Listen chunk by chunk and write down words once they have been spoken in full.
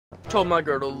told my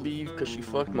girl to leave because she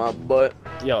fucked my butt.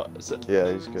 Yo,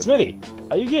 Yeah, he's good.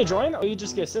 Smitty, are you gonna join or you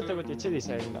just gonna sit there with your titties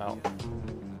hanging out?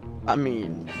 I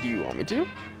mean, do you want me to?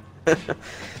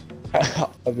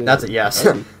 That's a yes.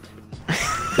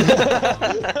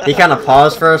 He kind of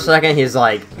paused for a second. He's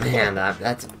like, man,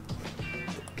 that's a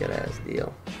good ass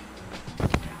deal.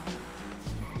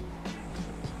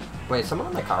 Wait, is someone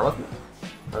in the car with me?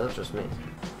 Or is it just me?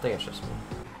 I think it's just me.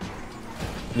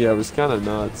 Yeah, it was kind of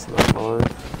nuts. Not mine.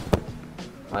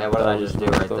 Oh yeah, what did I just do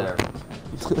right there?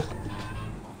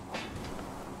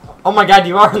 Oh my god,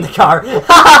 you are in the car!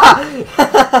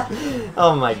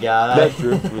 Oh my god. That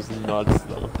drift was nuts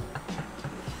though.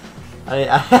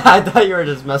 I thought you were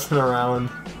just messing around.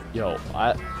 Yo,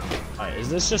 alright, is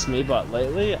this just me? But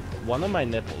lately, one of my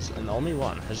nipples, and only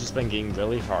one, has just been getting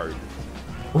really hard.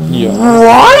 Yeah.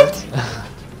 What?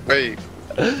 Wait.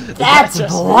 That's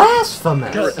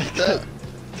blasphemous!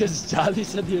 Because Johnny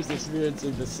said he was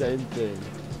experiencing the same thing.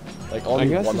 Like I only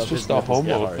guess one it's of just his a nipples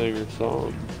get homo hard. thing or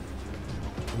something.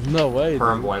 No way.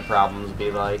 Perm Dude. boy problems be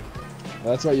like.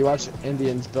 That's why you watch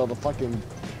Indians build a fucking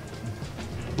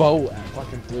boat at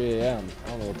fucking 3 AM. I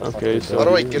don't know what the fuck Okay, they're so How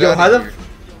doing. do I get Yo, out how of the? here?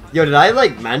 Yo, did I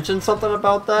like mention something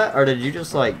about that, or did you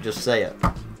just say it?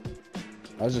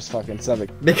 I was just fucking savage.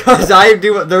 Because I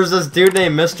do. There's this dude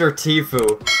named Mr.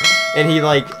 Tifu, and he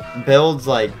like builds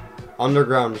like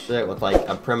underground shit with like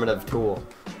a primitive tool.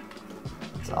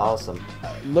 It's awesome.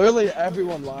 Literally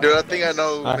everyone lies. Dude, I think I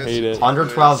know. I hate it.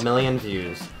 112 million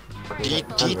views.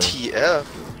 DTF.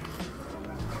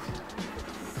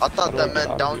 I thought that meant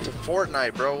talk down to to you.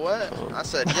 Fortnite, bro. What? Oh. I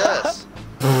said yes.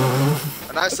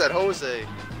 And I said Jose.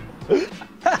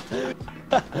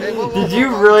 Hey, whoa, Did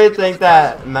you really think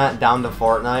that meant down to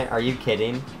Fortnite? Are you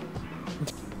kidding?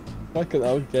 Fucking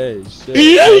okay, shit.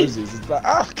 Rosies, it's like,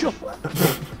 oh, come on.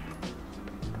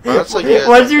 Bro, that's like you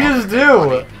What'd guys you don't just want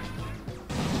do? money.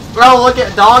 Bro, look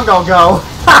at Dongo go!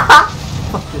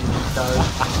 Fucking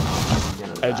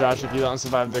retard. Hey Josh, if you don't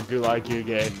survive the gulag, you're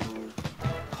gay.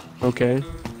 Okay.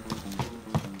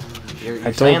 You're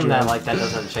told saying you. that like that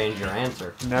doesn't change your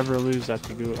answer. Never lose at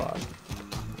the gulag.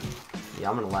 Yeah,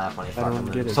 I'm gonna laugh when he I don't fucking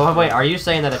get loses. it. So wait, are you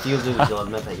saying that if you lose, you'll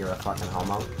admit that you're a fucking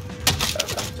homo?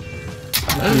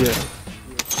 Yeah.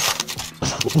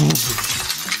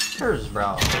 Cheers,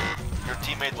 bro. Your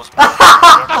teammate was.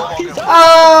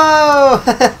 Oh!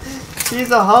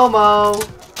 He's a homo!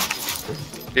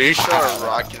 Dude, you shot a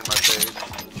rocket in my face.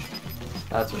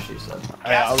 That's what she said.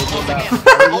 I was in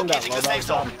that Locating the safe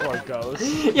zone. before it goes.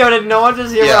 Yo, did no one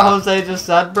just hear Yeah. what Jose just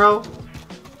said, bro?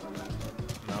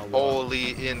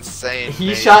 Holy insane. He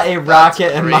mate. shot a That's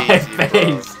rocket in my crazy, bro.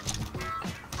 face.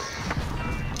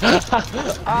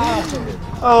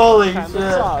 Holy Kind of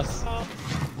shit. sauce.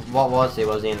 What was he?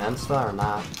 Was he an Insta or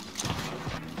not?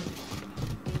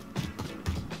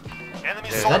 Enemy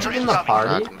Is that soldier in the incoming. party?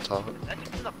 Not gonna talk. That's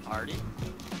in the party.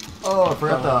 Oh, I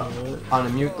forgot to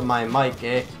unmute my mic,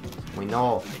 eh? We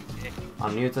know.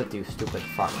 Unmute it, you stupid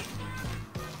fuck.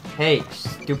 Hey,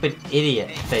 stupid idiot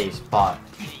face bot.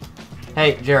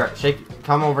 Hey, Jarrett,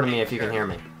 come over to me if you can hear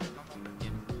me.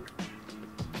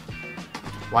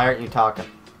 Why aren't you talking?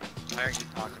 Why are you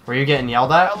talking? Were you getting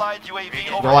yelled at? Allied UAV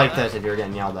Go overhead. like this if you're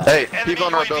getting yelled at. Hey, Enemy people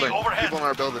in our UAV building. overhead. People in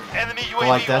our building. Enemy Go UAV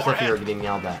like this if overhead. you're getting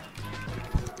yelled at.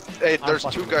 Hey, there's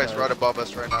fucking two guys dead. right above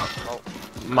us right now. Oh.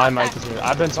 My mic is muted.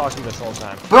 I've been talking this whole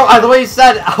time. Bro, the way you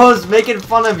said, I was making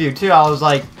fun of you too. I was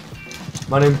like,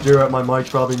 my name's Jarrett, my mic's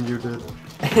probably muted.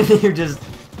 And you just,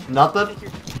 nothing?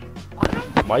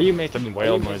 Why are you making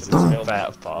whale noises?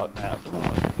 Fat fuck.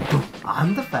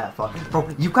 I'm the fat fuck. Bro,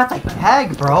 you got the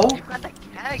keg, bro.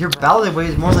 Your belly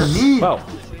weighs more than me. Well.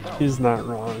 He's not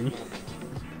wrong.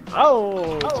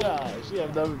 Oh, Josh, you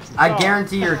have no. I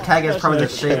guarantee your keg is probably the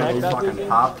shape of a fucking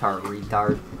Pop-Tart,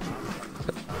 retard.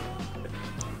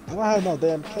 I don't have no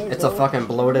damn cake. It's a fucking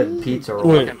bloated pizza roll.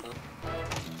 Wait.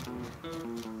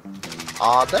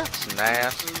 Aw, that's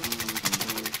nasty.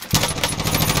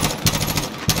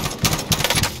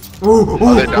 Ooh,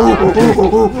 Oh, they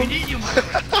down. We need you, man.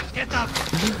 Get up.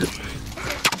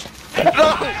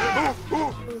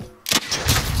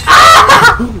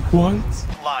 What?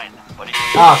 Line, buddy.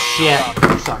 Oh shit.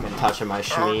 You're fucking touching my Earn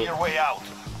schmeat. your way out.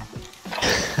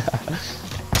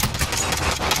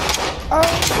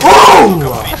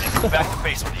 Whoa! Back to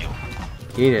base with you.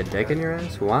 You need a dick in your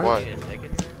ass? What? What?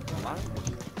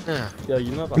 Yeah. Yo,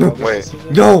 you know about Wait.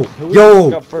 Yo! Who Yo!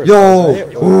 woke up first? Yo!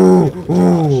 Jose or- Ooh!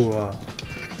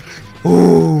 Ooh!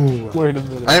 Ooh! Wait a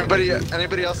minute.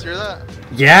 Anybody else hear that?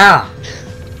 Yeah!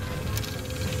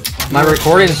 My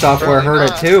recording software heard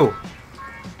it too.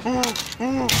 I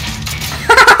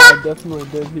definitely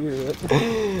did hear it.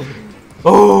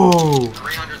 Oh!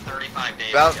 335 days.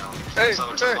 Hey,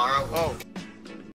 hey. Oh.